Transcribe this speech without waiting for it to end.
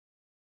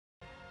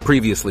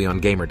Previously on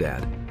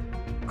GamerDad.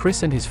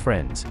 Chris and his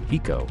friends,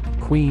 Hiko,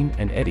 Queen,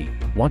 and Eddie,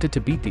 wanted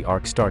to beat the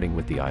Ark starting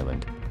with the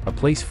island, a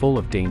place full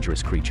of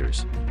dangerous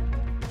creatures.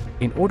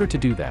 In order to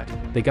do that,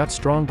 they got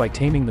strong by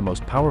taming the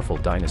most powerful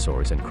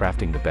dinosaurs and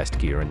crafting the best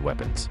gear and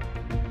weapons.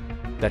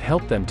 That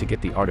helped them to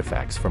get the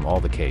artifacts from all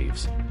the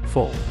caves,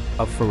 full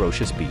of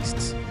ferocious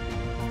beasts.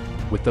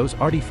 With those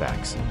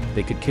artifacts,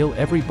 they could kill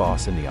every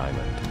boss in the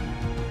island.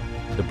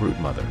 The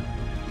Broodmother,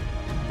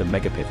 the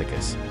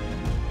Megapithecus,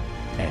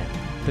 and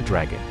the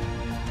dragon.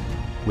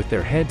 With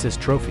their heads as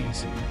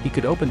trophies, he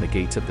could open the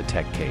gates of the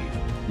Tech Cave,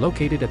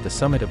 located at the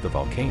summit of the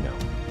volcano.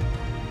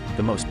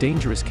 The most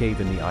dangerous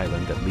cave in the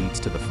island that leads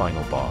to the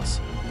final boss,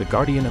 the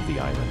guardian of the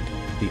island,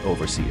 the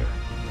Overseer.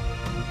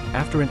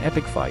 After an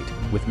epic fight,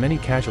 with many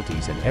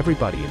casualties and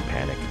everybody in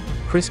panic,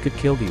 Chris could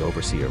kill the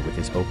Overseer with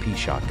his OP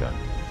shotgun.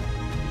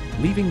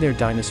 Leaving their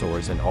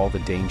dinosaurs and all the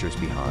dangers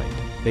behind,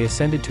 they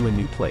ascended to a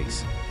new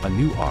place, a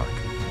new Ark,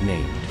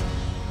 named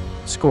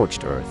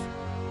Scorched Earth.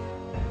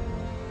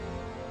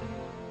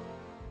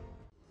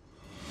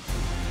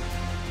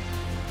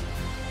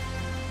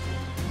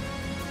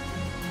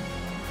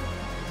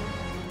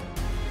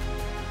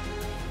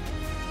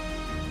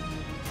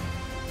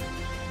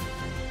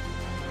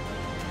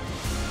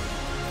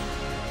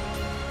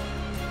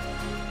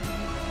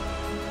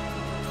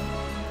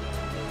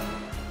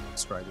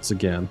 Let's try this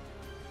again.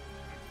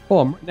 Oh,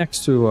 I'm right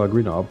next to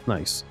Green Orb.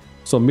 Nice.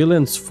 So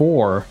Millions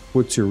 4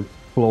 puts you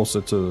closer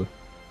to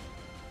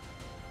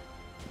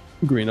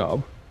Green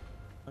Orb.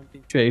 I'm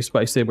being chased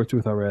by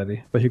Sabretooth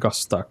already, but he got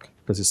stuck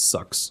because it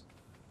sucks.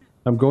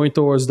 I'm going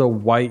towards the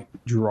white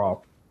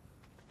drop.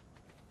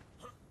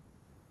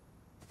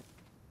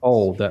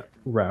 Oh, that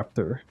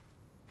raptor.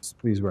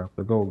 Please,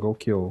 raptor, go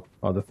kill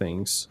other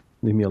things.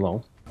 Leave me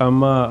alone.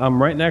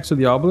 I'm right next to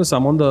the obelisk.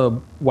 I'm on the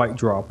white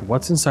drop.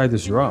 What's inside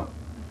this drop?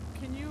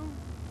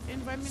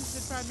 Invite me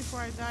to try before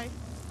I die.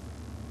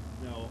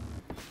 No.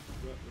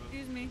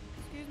 Excuse me,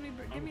 give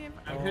me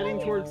a... I'm heading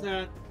towards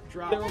that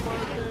drop. Oh, come on!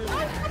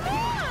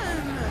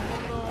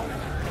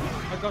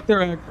 I got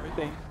their egg, I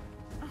think.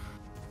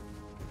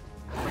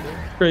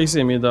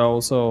 Crazy me though,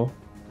 so...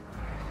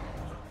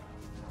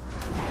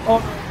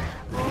 Oh!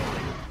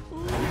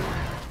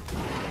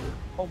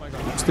 Oh my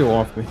god, they're still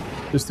off me.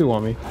 They're still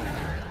on me.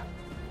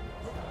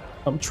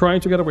 I'm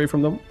trying to get away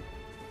from them.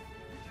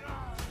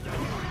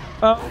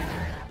 Oh!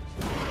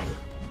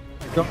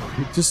 God,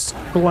 he just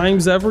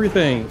climbs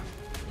everything.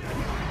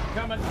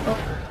 Coming. Oh.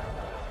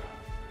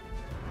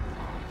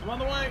 I'm on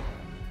the way.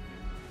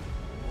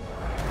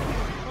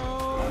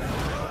 Oh.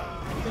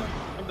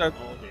 I'm dead.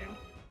 Oh, damn.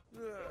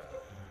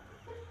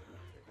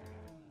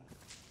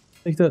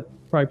 Take that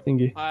pipe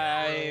thingy.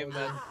 I'm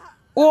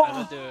Oh!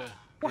 another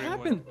What green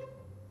happened?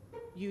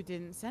 You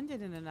didn't send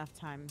it in enough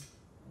time.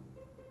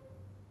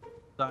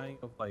 Dying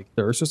of like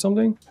thirst or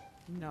something?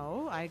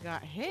 No, I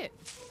got hit.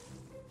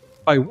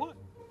 By what?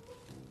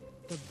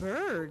 The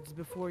birds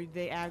before you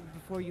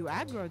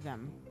aggro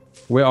them.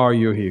 Where are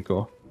you,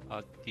 Hiko? one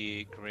at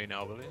the green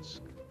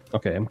obelisk.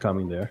 Okay, I'm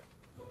coming there.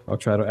 I'll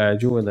try to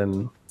add you and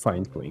then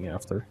find Queen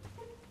after.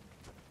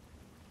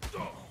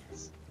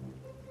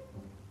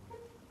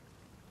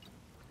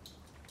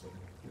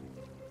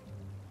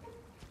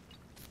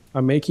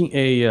 I'm making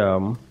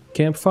a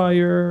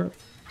campfire.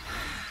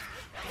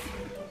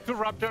 Two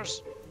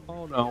raptors.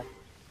 Oh no.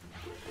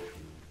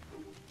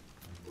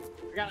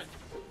 I got it.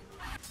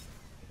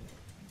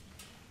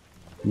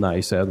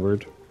 Nice,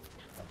 Edward.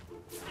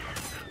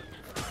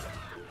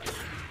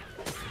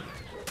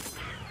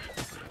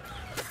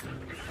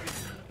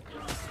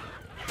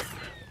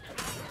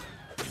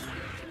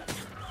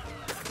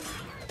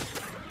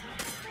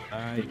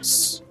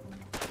 Nice.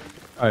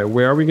 Alright,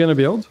 where are we gonna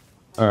build?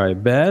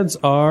 Alright, beds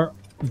are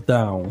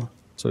down.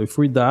 So if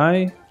we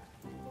die,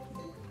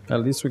 at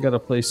least we got a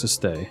place to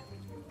stay.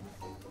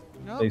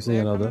 Nope, Facing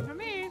they're another. coming for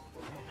me.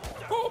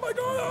 Oh my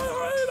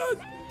god!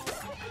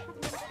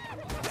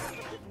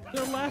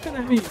 They're laughing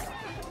at me.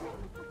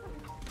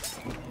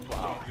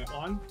 Wow.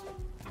 One.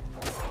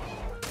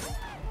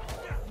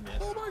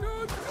 Oh my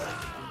god!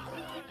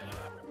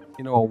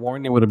 You know, a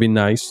warning would have been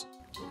nice.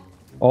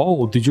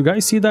 Oh, did you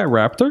guys see that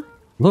raptor?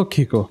 Look,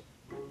 Hiko.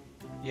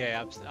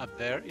 Yeah, up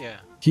there. Yeah.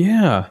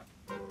 Yeah.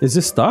 Is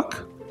it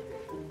stuck?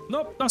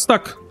 Nope, not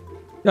stuck.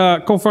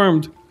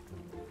 Confirmed.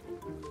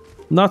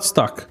 Not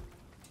stuck.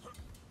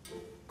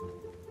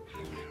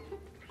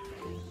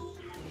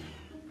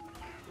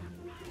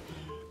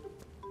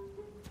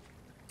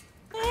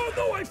 Oh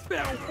no, I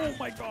fell! Oh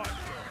my god!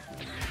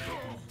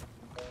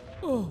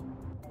 Oh.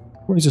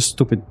 Where's this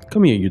stupid?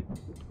 Come here, you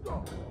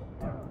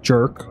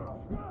jerk.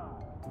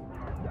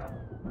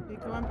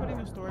 Nico, I'm putting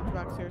a storage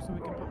box here so we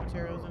can put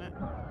materials in it.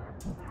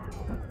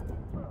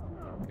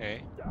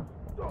 Okay.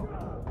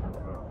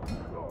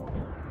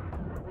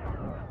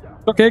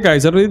 Okay,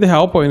 guys, I don't need the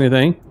help or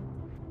anything.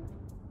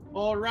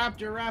 Oh,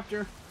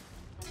 raptor.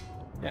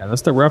 Yeah,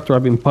 that's the raptor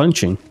I've been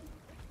punching.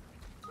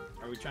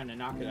 Are we trying to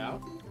knock it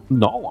out?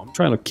 No, I'm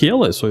trying to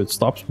kill it so it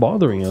stops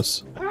bothering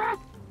us.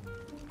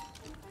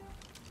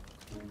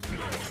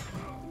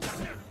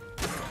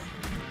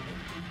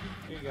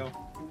 me go.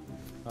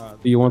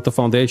 Do you want the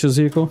foundations,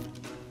 Eco?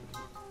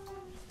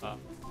 Yeah,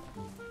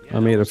 I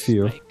made a was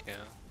few. like,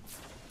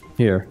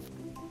 Here.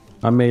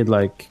 I made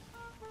like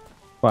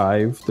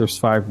 5. There's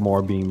 5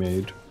 more being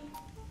made.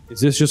 Is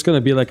this just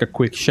gonna be like a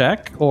quick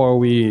shack, or are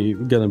we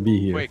gonna be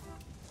here? quick.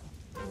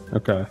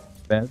 Okay.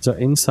 Beds are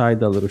inside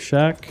the little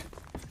shack.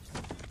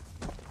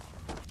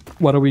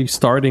 What are we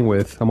starting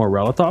with? A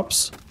morella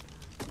tops?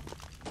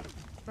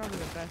 Probably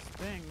the best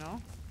thing,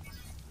 no?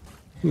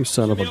 You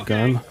son of a Be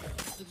gun. okay.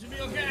 This should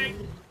be okay.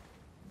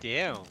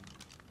 Damn.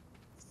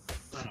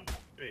 Son of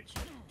a bitch.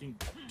 You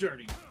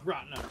dirty,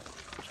 rotten,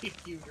 kick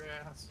you your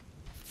ass.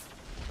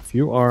 If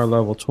you are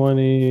level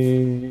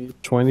 20,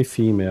 20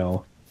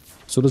 female.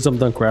 As soon as I'm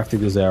done crafting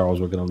these arrows,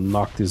 we're gonna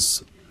knock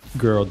this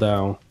girl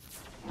down.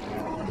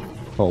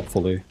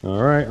 Hopefully.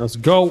 Alright, let's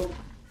go.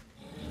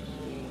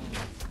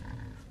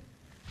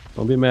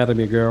 Don't be mad at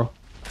me, girl.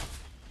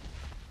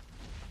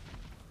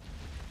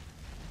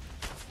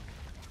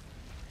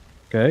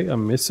 Okay,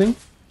 I'm missing.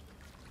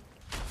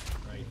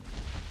 Right.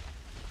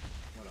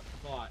 What a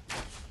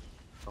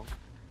thought.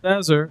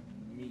 Desert.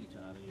 Meat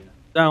out of you.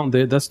 Downed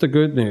it. That's the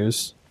good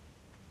news.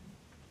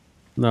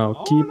 Now,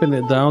 Oh, keeping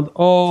it no. down.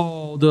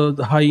 Oh,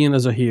 the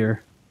hyenas are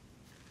here.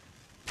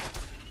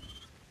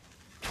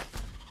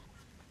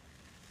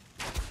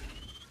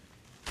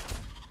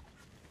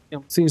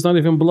 Thing's not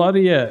even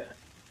bloody yet.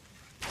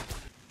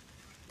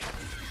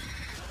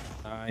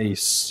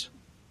 Nice.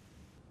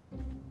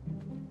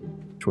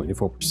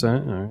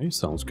 24%. Alright,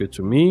 sounds good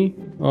to me.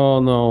 Oh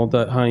no,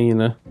 that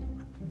hyena.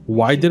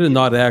 Why did it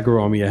not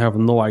aggro on me? I have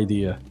no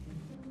idea.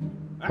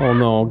 Oh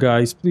no,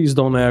 guys, please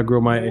don't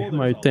aggro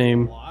my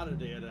tame.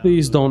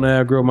 Please don't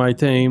aggro my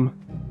tame.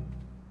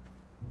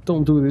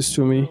 Don't do this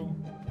to me.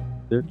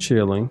 They're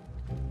chilling.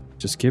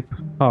 Just keep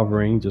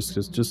hovering.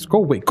 Just go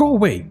away. Go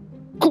away.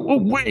 Go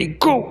away.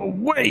 Go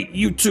away,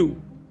 you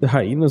two. The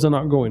hyenas are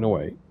not going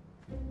away.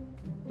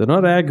 They're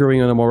not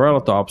aggroing on the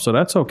morella top, so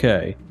that's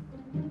okay.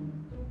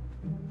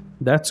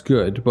 That's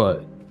good,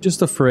 but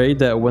just afraid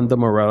that when the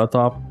morella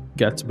top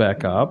gets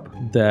back up,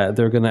 that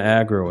they're gonna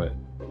aggro it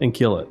and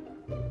kill it.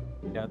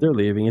 Yeah, they're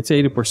leaving. It's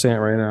 80%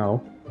 right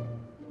now.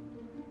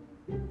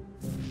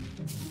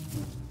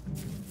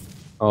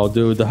 Oh,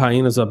 dude, the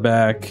hyenas are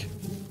back.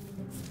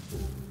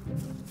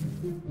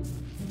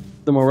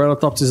 The morella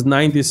tops is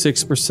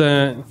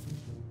 96%.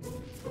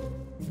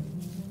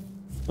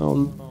 Oh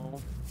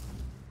no.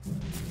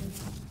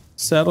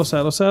 Settle,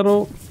 settle,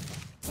 settle.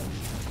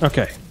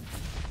 Okay.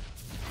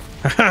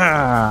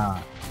 Haha!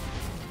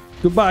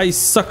 Goodbye,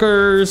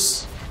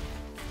 suckers!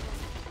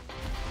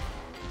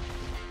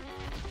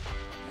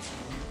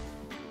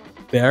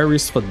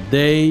 Berries for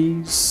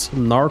days.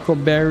 Narco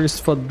berries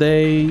for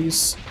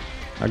days.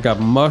 I got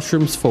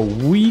mushrooms for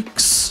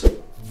weeks.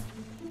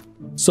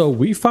 So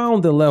we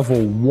found a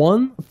level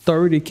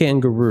 130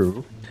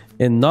 kangaroo.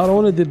 And not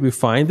only did we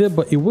find it,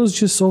 but it was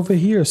just over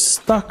here,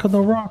 stuck on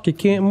the rock. It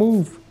can't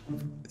move.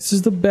 This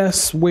is the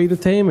best way to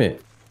tame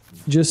it.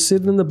 Just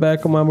sitting in the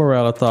back of my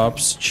morella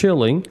tops,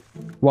 chilling,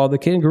 while the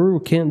kangaroo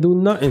can't do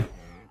nothing.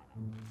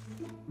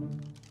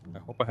 I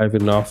hope I have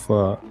enough.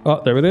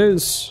 Oh, there it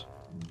is.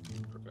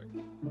 Perfect.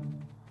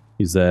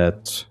 He's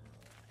at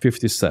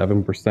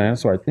 57%,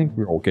 so I think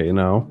we're okay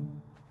now.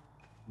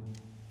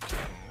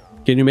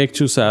 Can you make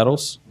 2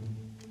 saddles?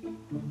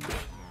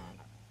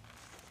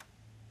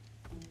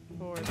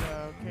 For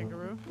the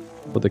kangaroo.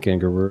 For the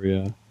kangaroo,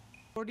 yeah.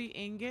 40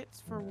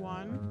 ingots for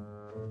one.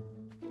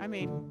 I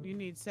mean, you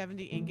need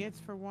 70 ingots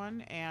for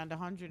one and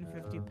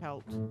 150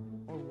 pelt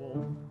or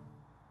wool.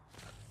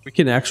 We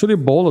can actually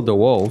bowl the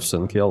wolves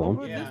and kill them.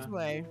 Over Yeah. this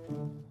way.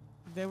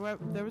 There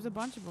was a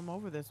bunch of them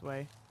over this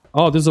way.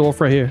 Oh, there's a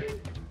wolf right here.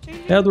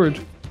 Change Edward.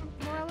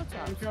 Morella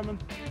top. I'm coming.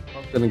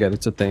 I'm gonna get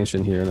its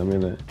attention here in a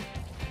minute.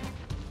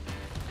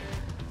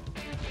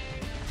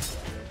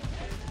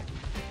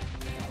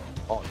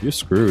 Oh, you're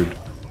screwed.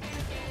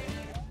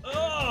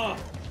 Ugh!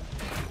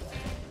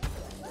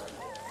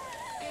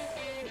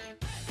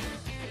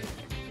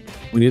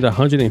 We need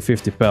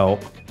 150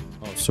 pelt.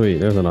 Oh, sweet.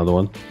 There's another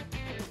one.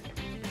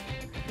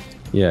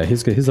 Yeah,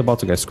 he's about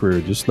to get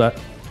screwed. Just let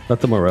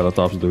the morella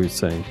tops do his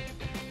thing.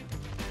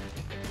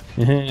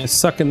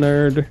 Suck a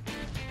nerd.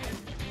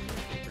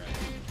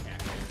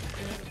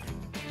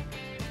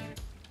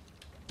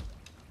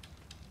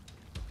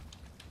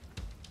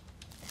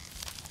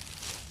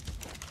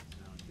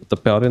 Put the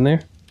pelt in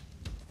there.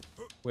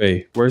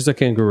 Wait, where's the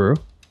kangaroo?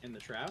 In the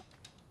trap?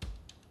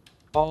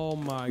 Oh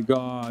my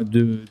god,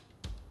 dude.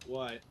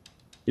 What?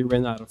 It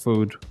ran out of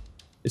food.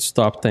 It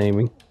stopped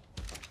taming.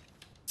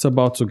 It's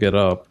about to get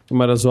up. We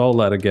might as well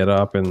let it get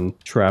up and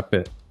trap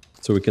it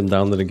so we can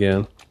down it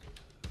again.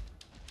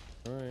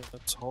 Alright,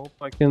 let's hope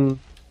I can...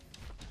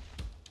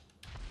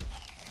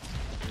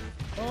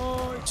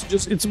 Oh,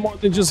 it's more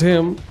than just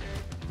him.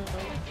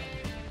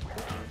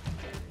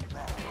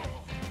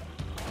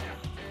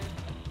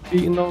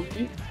 Beating on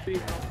me.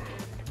 Beating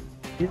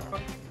on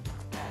me.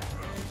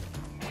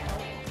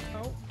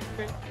 Oh,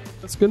 okay.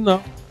 That's good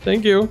enough.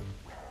 Thank you.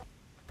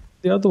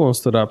 The other one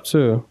stood up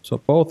too, so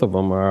both of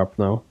them are up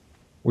now.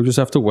 We'll just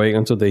have to wait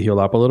until they heal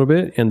up a little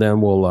bit, and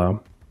then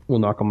we'll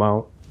knock them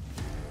out.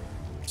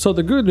 So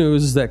the good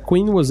news is that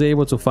Queen was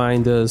able to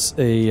find us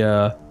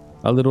a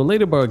little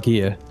ladybug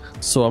here.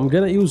 So I'm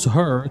gonna use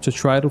her to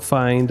try to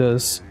find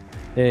us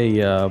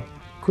a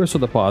crystal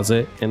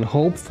deposit, and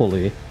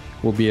hopefully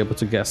we'll be able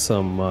to get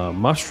some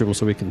mushrooms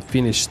so we can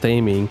finish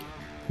taming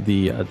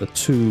the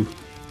 2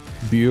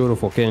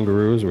 beautiful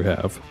kangaroos we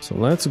have. So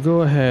let's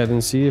go ahead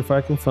and see if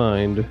I can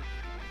find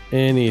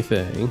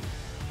anything.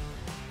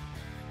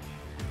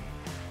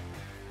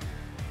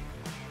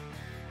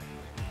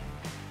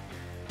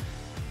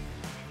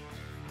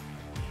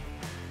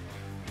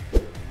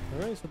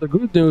 Alright, so the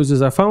good news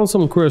is I found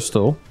some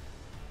crystal.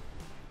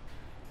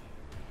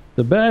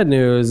 The bad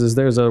news is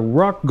there's a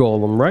rock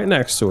golem right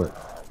next to it.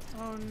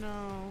 Oh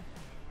no.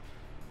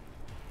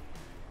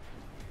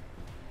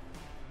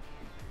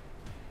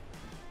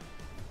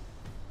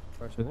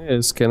 Question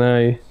is, can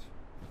I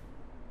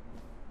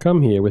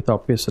come here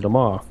without pissing him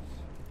off?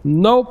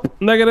 Nope,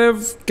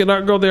 negative.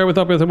 Cannot go there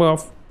without pissing him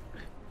off.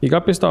 He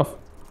got pissed off.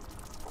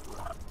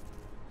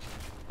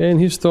 And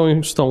he's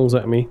throwing stones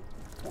at me.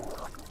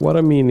 What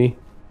a meanie.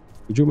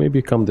 Could you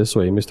maybe come this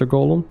way, Mr.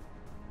 Golem?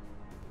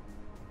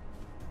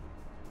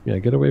 Yeah,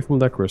 get away from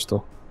that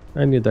crystal.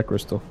 I need that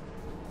crystal.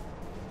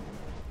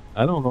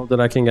 I don't know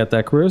that I can get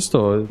that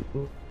crystal.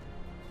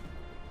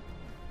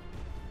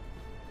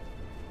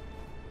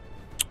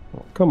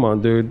 Oh, come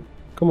on, dude.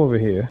 Come over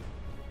here.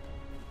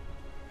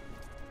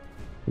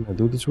 Can I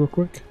do this real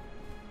quick?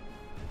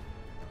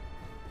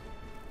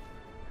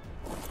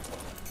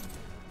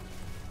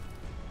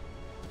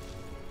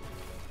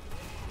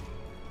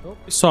 Oh,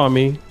 he saw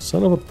me.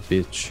 Son of a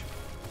bitch.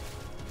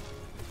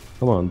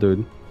 Come on,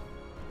 dude.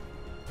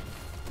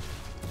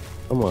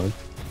 Come on.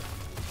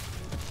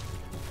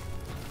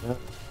 Yeah,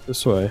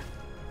 this way.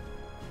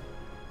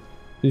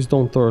 Please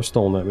don't throw a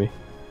stone at me.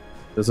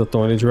 There's a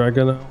thorny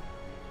dragon now.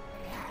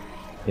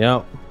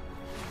 Yeah.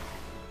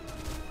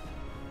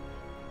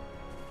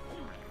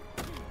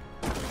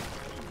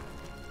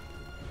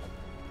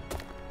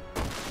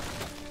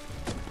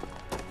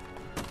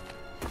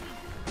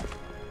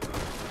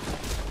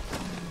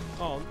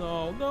 Oh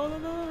no, no, no,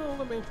 no, no,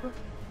 let me try.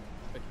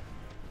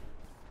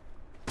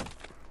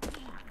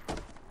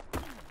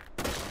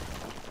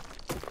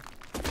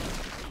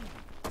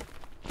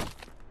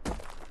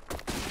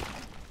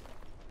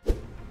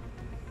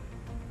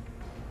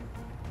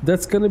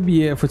 That's gonna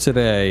be it for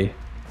today.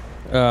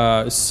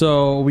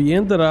 So we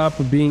ended up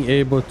being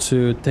able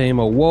to tame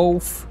a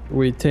wolf.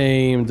 We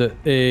tamed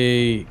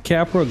a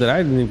capra that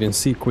I didn't even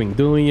see Queen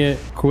doing it.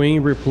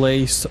 Queen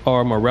replaced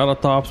our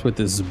Morellatops with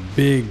this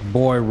big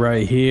boy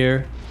right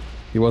here.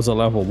 He was a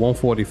level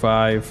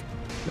 145.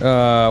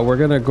 We're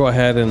gonna go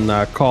ahead and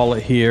call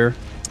it here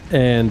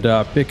and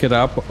pick it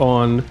up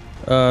on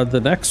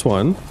the next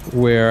one,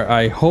 where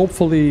I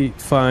hopefully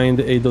find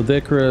a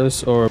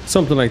Doedicurus or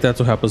something like that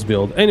to help us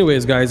build.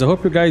 Anyways, guys, I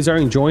hope you guys are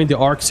enjoying the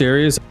Ark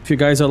series. If you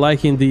guys are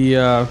liking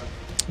the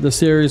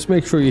series,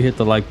 make sure you hit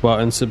the like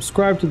button,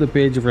 subscribe to the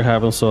page if you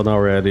haven't so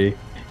already,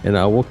 and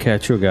I will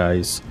catch you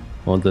guys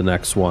on the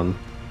next one.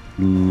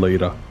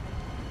 Later.